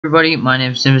Everybody, my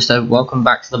name is Sinister. Welcome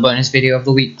back to the bonus video of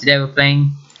the week. Today we're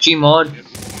playing Gmod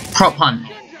Prop Hunt.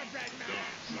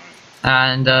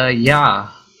 And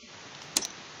yeah.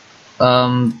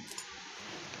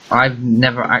 I've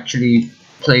never actually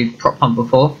played Prop Hunt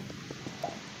before.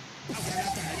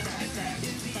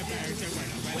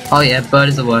 Oh yeah, bird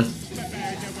is the word.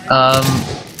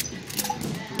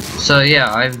 So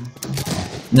yeah, I've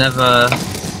never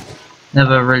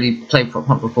really played Prop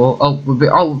Hunt before.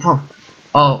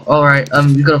 Alright,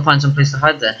 we gotta find some place to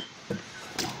hide there.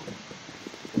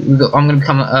 I'm gonna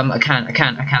become a can,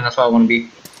 that's what I wanna be.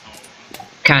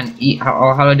 Can, eat,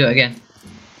 how do I do it again?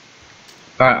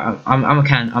 Alright, I'm a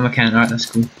can, alright, that's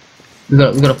cool. We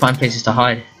gotta find places to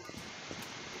hide.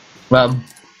 Well,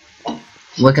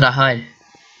 where could I hide?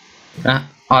 Oh,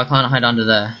 I can't hide under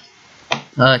there.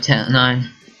 10, 9,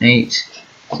 8,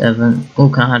 7, oh,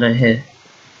 can I hide over here?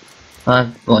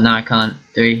 5, well, no I can't.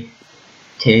 3,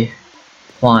 2,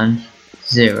 1,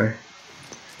 0.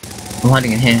 I'm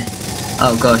hiding in here.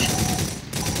 Oh gosh.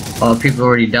 Oh, people are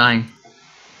already dying.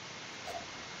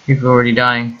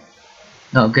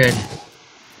 Not good.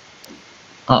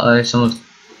 Uh oh,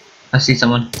 I see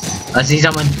someone.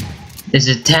 This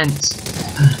is tense.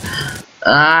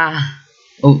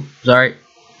 Oh, sorry.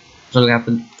 Something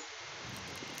happened.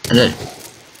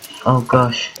 Oh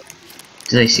gosh.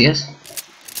 Do they see us?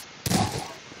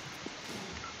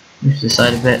 Move to the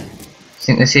side a bit.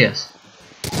 Think they see us?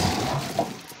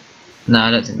 No,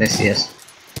 I don't think they see us.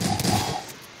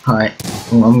 Alright,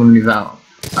 well, I'm gonna move out.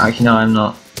 Actually, no, I'm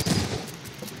not.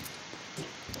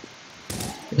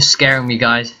 You're scaring me,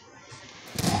 guys.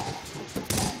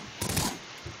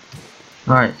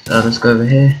 Alright, so let's go over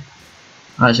here.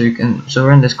 Alright, so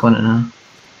we're in this corner now.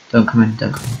 Don't come in.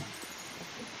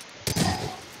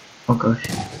 Oh gosh.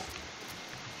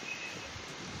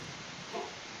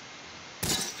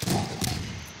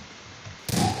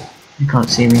 You can't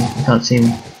see me.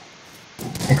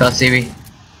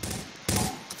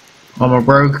 I'm a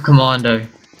rogue commando.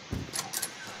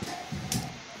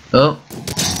 Oh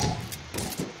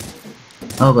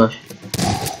gosh.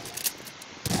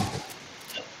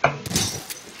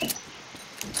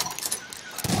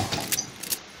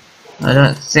 I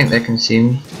don't think they can see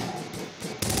me.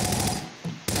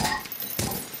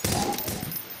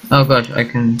 Oh gosh, I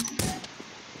can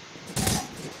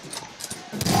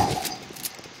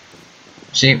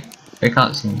see. They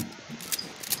can't see me.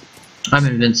 I'm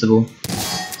invincible.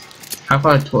 How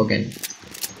far I talk again?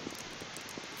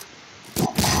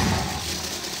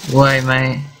 Why,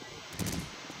 mate?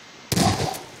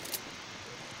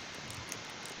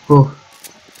 Whew.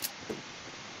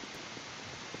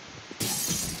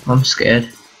 I'm scared.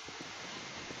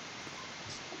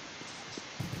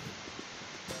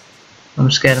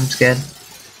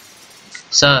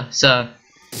 Sir,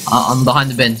 I'm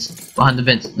behind the bins.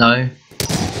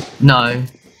 No.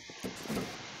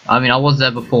 I mean, I was there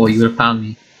before. You would have found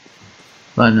me.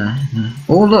 But no.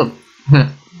 Oh look,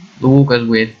 the wall goes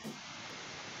weird.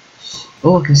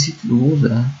 Oh, I can see through the wall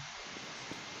there.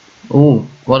 Oh,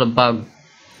 what a bug.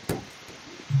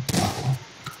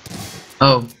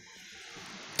 Oh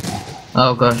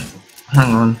gosh,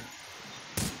 hang on.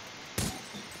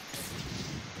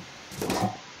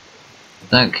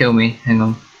 Don't kill me, hang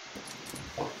on.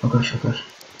 Oh gosh.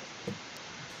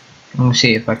 I'm gonna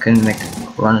see if I can make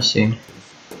a run soon.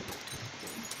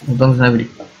 As long as nobody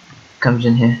comes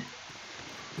in here.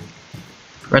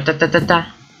 Ratatata.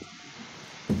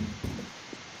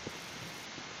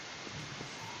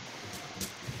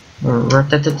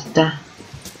 Ratatata.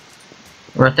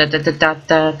 Ratatata.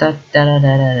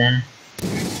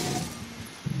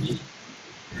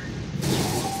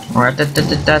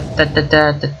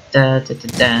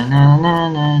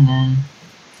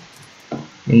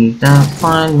 Please don't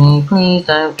find me, please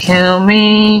don't kill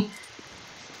me.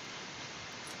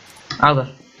 Oh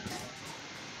god.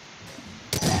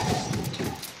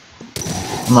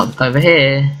 I'm up over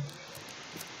here.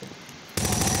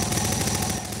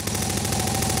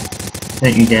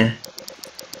 Don't you dare.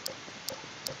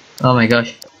 Oh my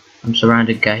gosh. I'm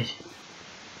surrounded, guys.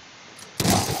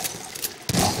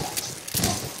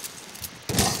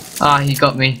 Ah, he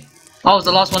got me. I was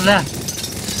the last one left.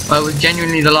 I was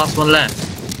genuinely the last one left.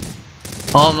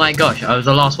 Oh my gosh, I was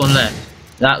the last one left.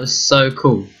 That was so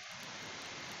cool.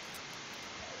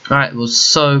 Right, it was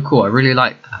so cool. I really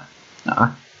liked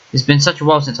that. It's been such a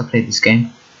while since I played this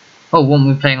game. Oh, what are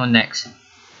we playing on next?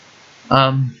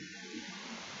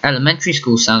 Elementary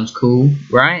school sounds cool,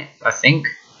 right? I think.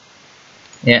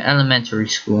 Yeah, elementary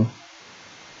school.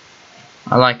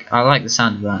 I like the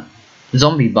sound of that.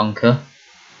 Zombie bunker.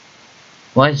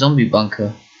 Why zombie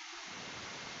bunker?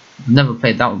 I've never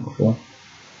played that one before.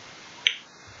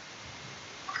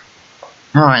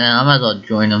 Alright then, I might as well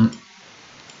join them.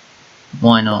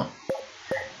 Why not?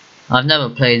 I've never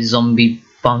played Zombie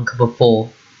Bunker before.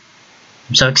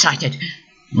 I'm so excited.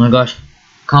 Oh my gosh.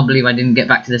 Can't believe I didn't get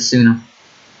back to this sooner.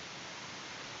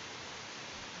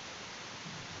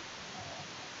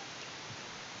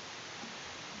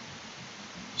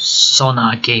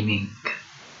 Sonar Gaming.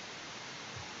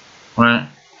 Alright.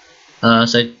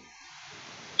 So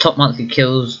top monthly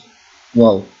kills.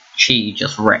 Whoa, she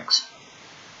just wrecks.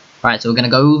 Right, so we're gonna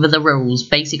go over the rules,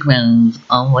 basic rules.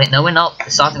 Oh wait, no we're not. We're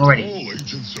starting already.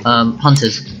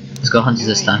 Hunters. Let's go hunters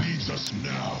this time.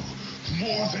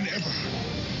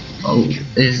 Oh,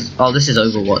 this is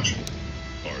Overwatch.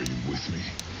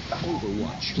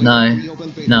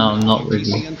 No, I'm not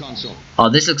really. Oh,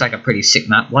 this looks like a pretty sick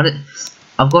map.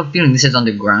 I've got a feeling this is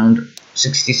underground.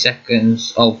 60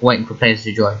 seconds of waiting for players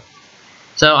to join.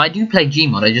 So I do play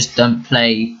Gmod, I just don't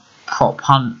play prop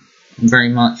hunt very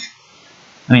much.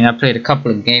 I mean, I played a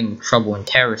couple of games of Trouble in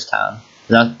Terrorist Town.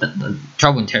 The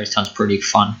Trouble in Terrorist Town is pretty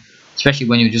fun, especially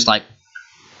when you're just like,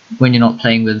 when you're not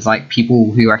playing with like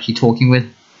people who you're actually talking with,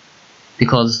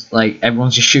 because like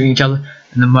everyone's just shooting each other,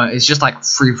 and it's just like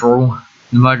free for all.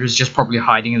 The murderer's just probably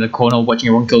hiding in the corner watching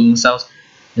everyone kill themselves.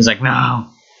 It's like, no.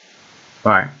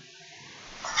 Right.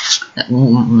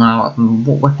 Now,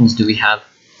 what weapons do we have?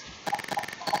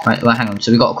 Right, well, hang on.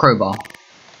 So we got a crowbar.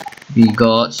 We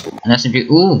got an SMG.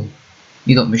 Ooh,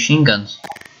 you got machine guns.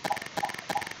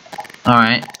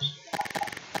 Alright.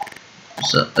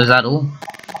 So, is that all?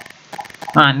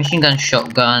 Alright, machine gun,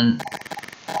 shotgun.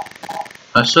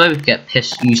 I swear we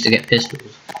used to get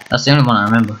pistols. That's the only one I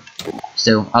remember.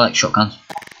 Still, I like shotguns.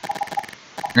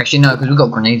 Actually, no, because we've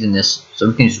got grenades in this, so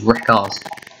we can just wreck ours.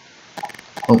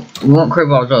 Oh, we want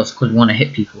crowbar as well, because we want to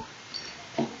hit people.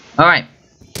 Alright.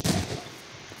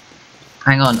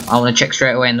 Hang on, I want to check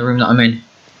straight away in the room that I'm in.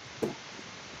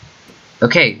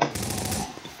 Okay.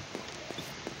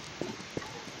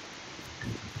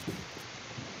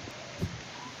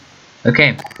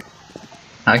 Okay.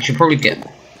 I should probably get...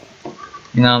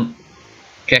 You know,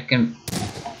 checking...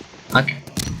 I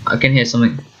can hear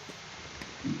something.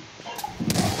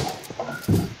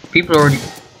 People are already...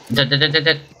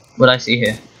 Dead. What I see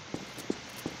here.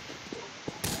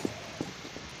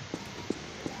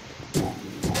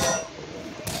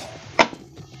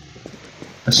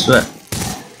 I swear.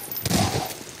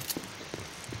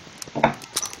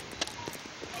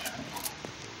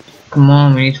 Come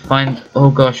on, we need to find... Oh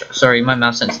gosh, sorry, my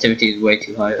mouse sensitivity is way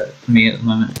too high for me at the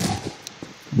moment.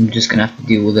 I'm just gonna have to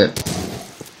deal with it.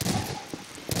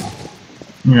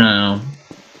 No.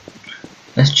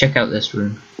 Let's check out this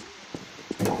room.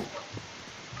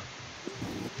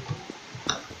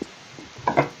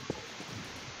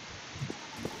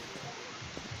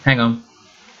 Hang on.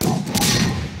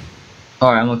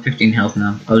 Alright, I'm on 15 health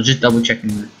now. I was just double checking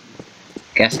the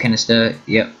gas canister.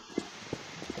 Yep.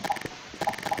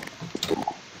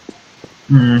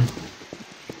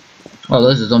 Oh,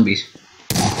 those are zombies.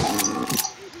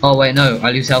 Oh wait, no,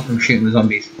 I lose health from shooting the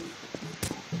zombies.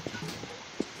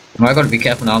 Well, I gotta be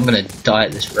careful now, I'm gonna die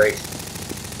at this rate.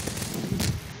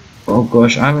 Oh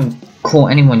gosh, I haven't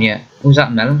caught anyone yet. Was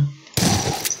that melon?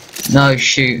 No,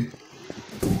 shoot.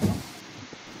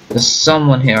 There's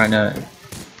someone here, I know.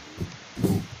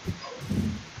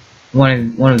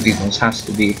 One of these ones has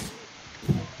to be.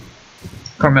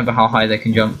 Can't remember how high they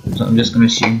can jump, so I'm just gonna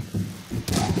assume.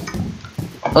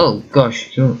 Oh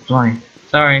gosh, you're flying.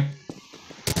 Sorry.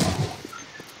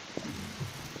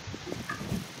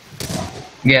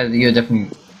 Yeah, you're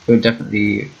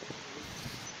definitely.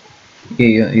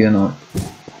 Yeah, you're not.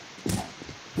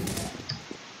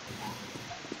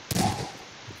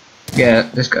 Yeah,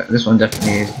 this one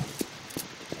definitely is.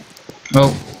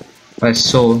 Oh, I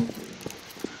saw.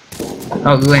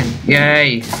 Oh, we win!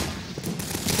 Yay!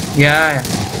 Yeah.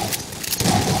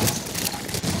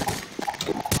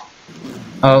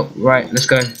 Oh, right, let's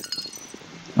go.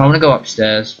 I want to go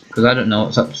upstairs because I don't know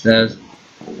what's upstairs.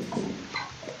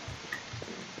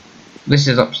 This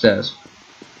is upstairs.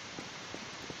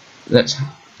 Let's.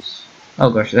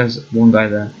 Oh gosh, there's one guy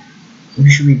there. Who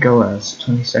should we go as?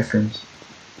 20 seconds.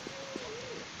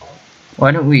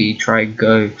 Why don't we try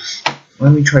go? Why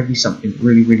don't we try be something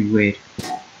really weird?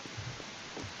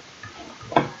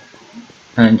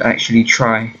 And actually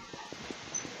try.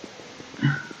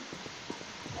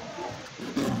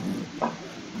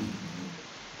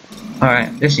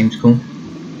 Alright, this seems cool.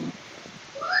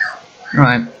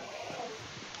 Alright.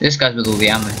 This guy's with all the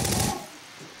ammo.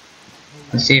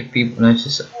 Let's see if people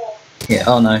notice it. Yeah,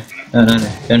 oh no. No,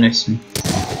 don't notice me.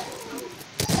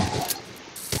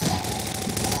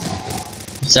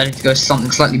 Decided to go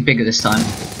something slightly bigger this time.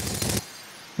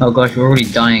 Oh gosh, we're already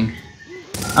dying.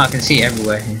 I can see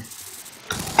everywhere here.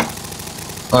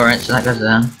 Alright, so that goes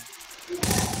down.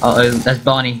 Uh oh, that's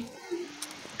Barney.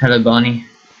 Hello, Barney.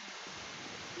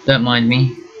 Don't mind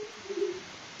me.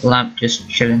 Lamp just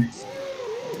chilling.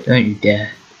 Don't you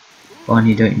dare.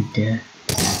 Barney, don't you dare.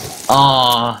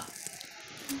 Ah,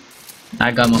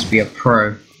 that guy must be a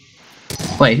pro.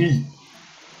 Wait, who's...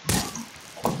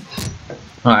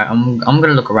 Alright, I'm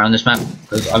gonna look around this map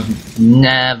because I've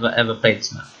never ever played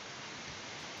this map.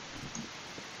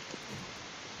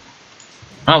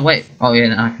 Oh wait, oh yeah,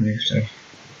 no, I can move. Sorry.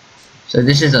 So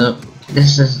this is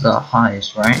the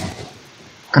highest, right?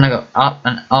 Can I go up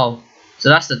and oh? So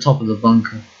that's the top of the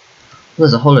bunker.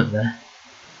 There's a hole over there.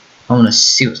 I want to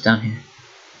see what's down here.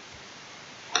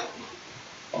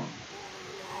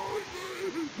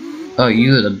 Oh,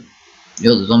 you're the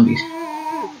zombies.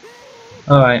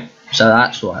 Alright, so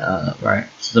that's why, right.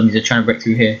 So zombies are trying to break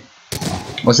through here.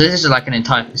 Well, so this is like an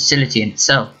entire facility in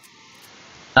itself.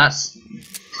 That's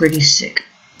pretty sick.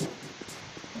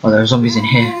 Oh, there are zombies in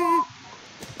here.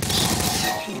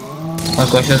 Oh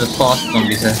gosh, there's a fast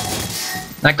zombies there.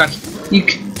 That guy, you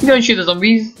don't shoot the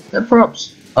zombies, they're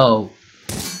props. Oh,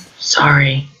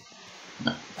 sorry.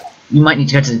 You might need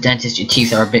to go to the dentist, your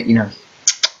teeth are a bit, you know.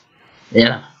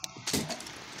 Yeah.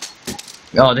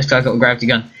 Oh, this guy got a gravity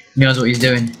gun. He knows what he's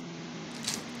doing.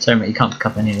 Sorry mate, you can't pick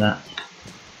up any of that.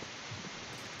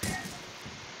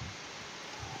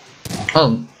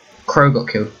 Oh, Crow got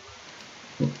killed.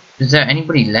 Is there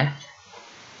anybody left?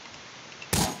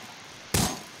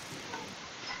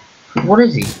 What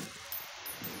is he?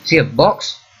 Is he a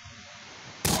box?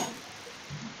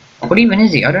 What even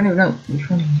is he? I don't even know which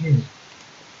one he is.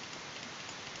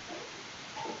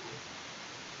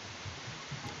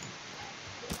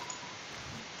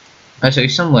 Oh, so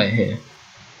he's somewhere here.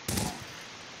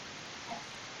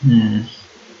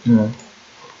 No.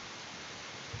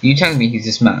 You telling me he's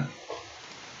this map?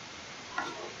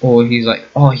 Or he's like,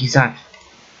 oh, he's that.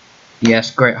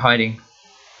 Yes, great hiding.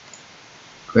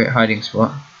 Great hiding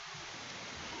spot.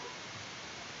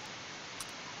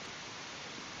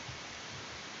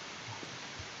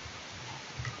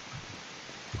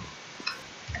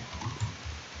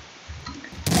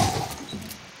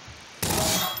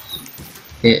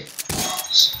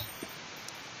 It's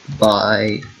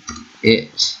by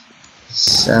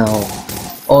itself.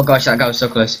 Oh gosh, that guy was so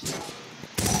close.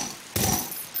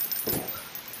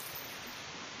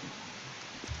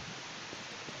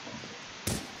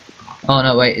 Oh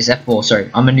no, wait, it's F4.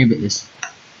 Sorry, I'm a noob at this.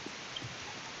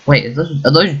 Wait, are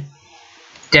those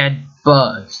dead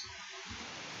birds?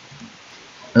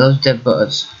 Are those dead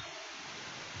birds?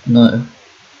 No.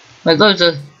 Like those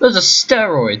are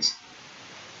steroids.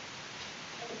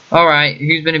 Alright,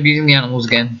 who's been abusing the animals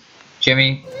again?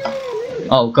 Jimmy?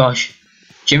 Oh gosh.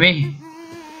 Jimmy?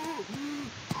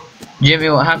 Jimmy,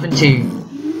 what happened to you?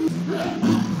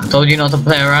 I told you not to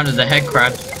play around with the head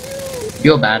crab.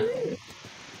 You're bad.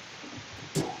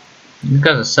 These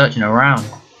guys are searching around.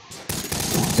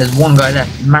 There's one guy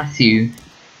left. Matthew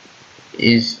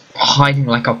is hiding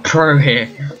like a pro here.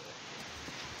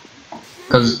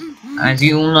 Because, as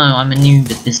you all know, I'm a noob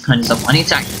at this kind of stuff. I need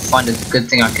to actually find a good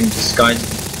thing I can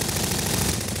disguise.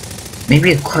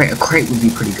 Maybe a crate would be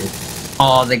pretty good.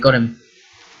 Oh, they got him.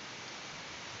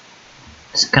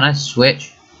 So can I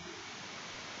switch?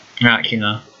 No, actually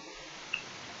no.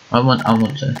 I want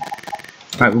to.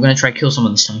 Right, we're gonna try kill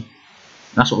someone this time.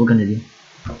 That's what we're gonna do.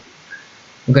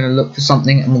 We're gonna look for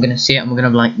something and we're gonna see it and we're gonna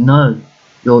be like, no,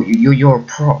 you're a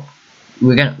prop.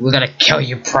 We're gonna kill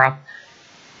you, prop.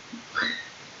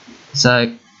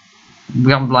 So we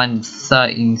got blind in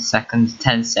 13 seconds,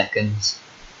 10 seconds.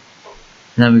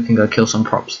 And then we can go kill some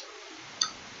props.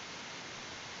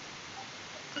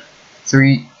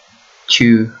 3,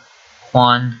 2,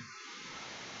 1.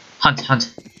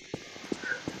 Hunt.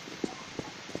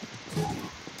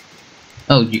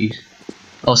 Oh jeez.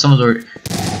 Oh, someone's already.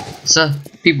 So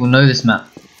people know this map.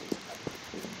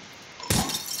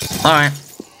 Alright.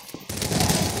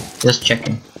 Just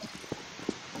checking.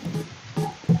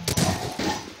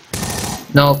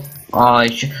 Nope. Oh, I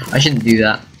shouldn't do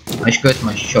that. I should go to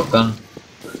my shotgun.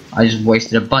 I just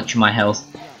wasted a bunch of my health.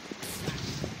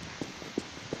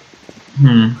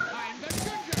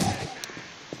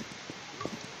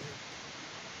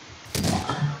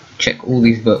 Check all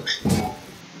these books.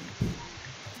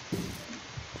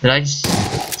 Did I just...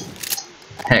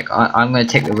 Heck, I'm gonna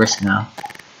take the risk now.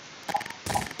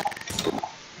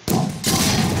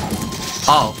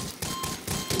 Oh.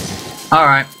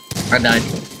 Alright. I died.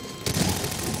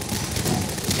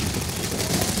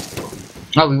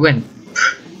 Oh, we win.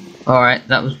 Alright,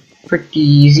 that was pretty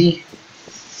easy.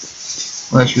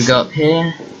 Where should we go up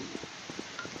here?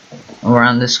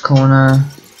 Around this corner.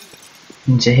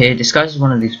 into here. Disguise as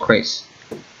one of these crates.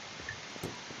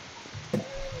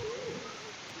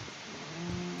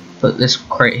 Put this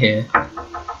crate here.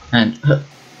 And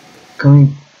can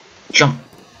we jump?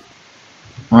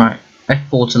 Alright,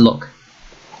 F4 to lock.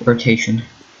 Rotation.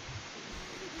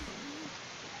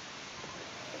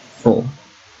 4.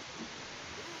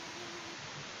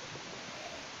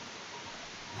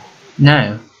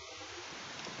 No.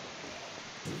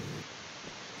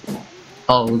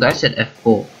 Oh, that said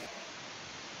F4.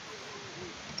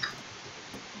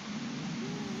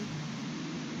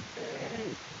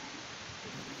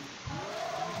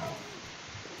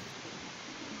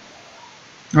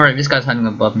 Alright, this guy's hiding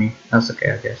above me. That's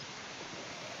okay, I guess.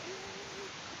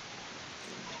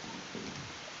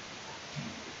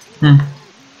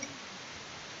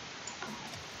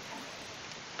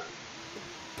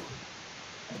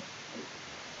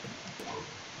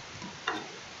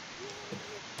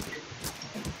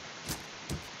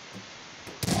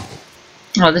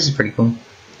 Oh, this is pretty cool.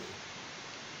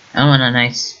 I want a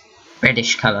nice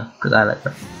reddish color because I like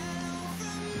red.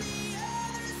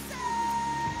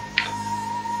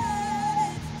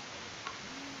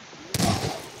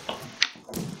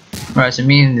 Right, so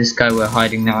me and this guy were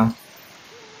hiding now.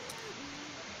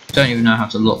 Don't even know how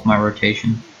to lock my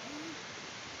rotation.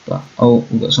 But oh,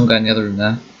 we've got some guy in the other room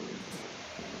there.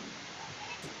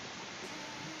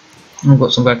 We've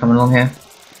got some guy coming along here.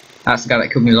 That's the guy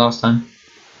that killed me last time.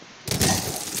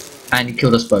 And he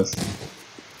killed us both.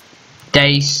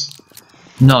 Dace.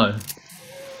 No.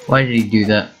 Why did he do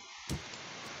that?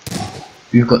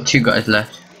 We've got 2 guys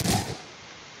left.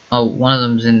 Oh, one of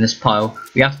them's in this pile.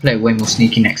 We have to play it way more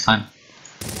sneaky next time.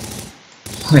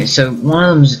 Wait, so one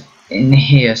of them's in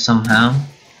here somehow.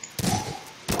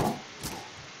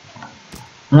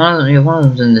 One of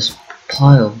them's in this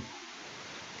pile.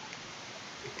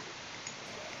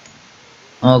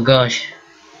 Oh gosh.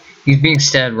 He's being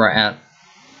stared right at.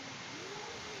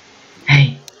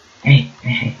 Hey.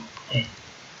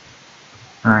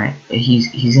 Alright,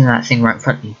 he's in that thing right in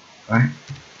front of you, right?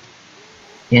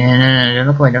 Yeah, no, don't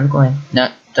look away.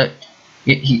 No, don't.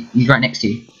 He's right next to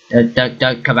you.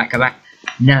 Don't come back.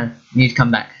 No, you need to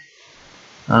come back.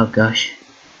 Oh gosh.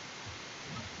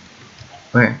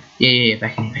 Where? Yeah,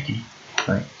 back in here.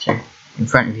 Right, so in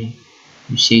front of you,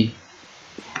 you see.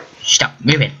 Stop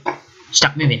moving.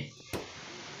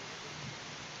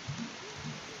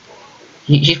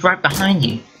 He's right behind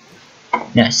you.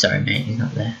 No, sorry mate, he's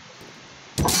not there.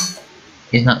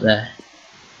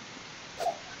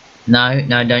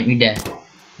 No, don't you dare.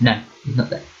 No, he's not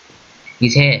there.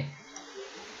 He's here.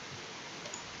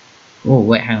 Oh,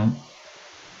 wait, hang on.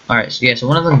 Alright, so yeah, so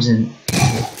one of them's in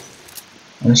here.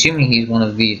 I'm assuming he's one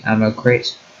of these ammo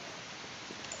crates.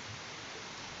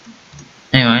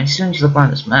 Anyway, I still need to look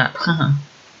around this map.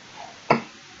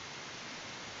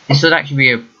 This would actually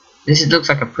be this looks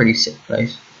like a pretty sick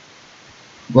place.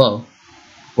 Whoa.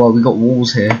 Well, we got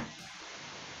walls here.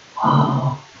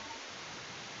 Oh.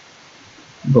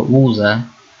 We've got walls there.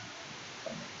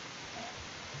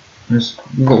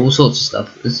 We've got all sorts of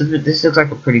stuff. This looks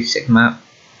like a pretty sick map.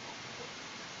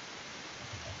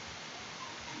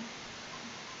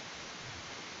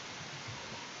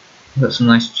 We've got some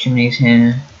nice chimneys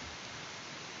here.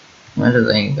 Where do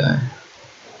they go?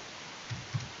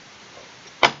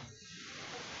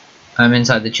 I'm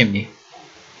inside the chimney.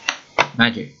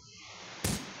 Magic.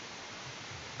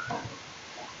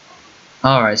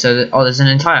 Alright, so there's an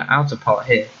entire outer part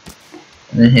here.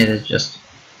 And then here there's just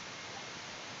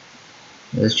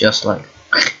like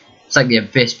it's like the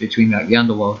abyss between like the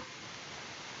underworld.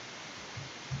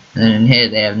 And in here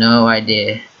they have no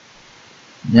idea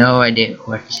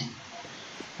what is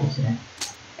it.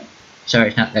 Sorry,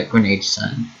 it's not that grenade,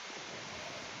 son.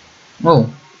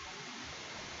 Oh.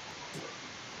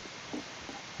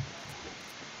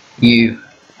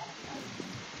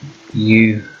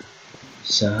 You,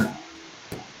 sir.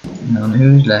 No,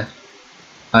 who's left?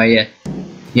 Oh yeah,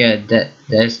 he's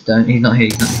not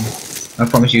here. I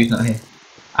promise you, he's not here.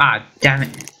 Ah, damn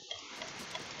it!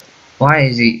 Why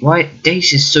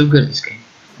Dace is so good at this game?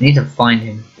 I need to find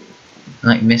him,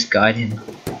 like misguide him.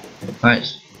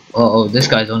 Alright. Oh, this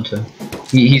guy's onto him.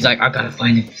 He's like, I gotta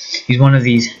find him. He's one of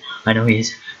these. I know he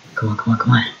is. Come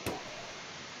on.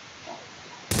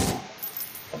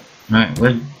 Alright,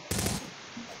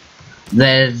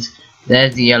 there's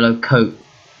the yellow coat,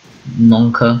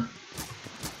 Monka.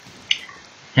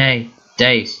 Hey,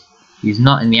 Dace. He's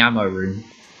not in the ammo room.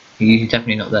 He's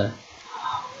definitely not there.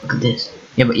 Look at this.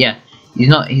 Yeah, he's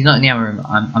not in the ammo room.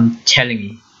 I'm telling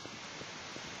you.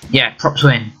 Yeah, props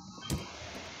win.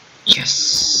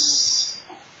 Yes.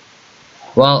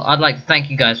 Well, I'd like to thank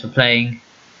you guys for playing.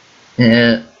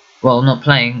 Well, not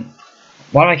playing.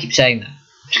 Why do I keep saying that?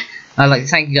 I'd like to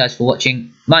thank you guys for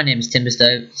watching. My name is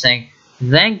Timberstow, saying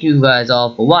thank you guys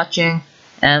all for watching,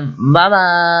 and bye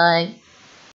bye.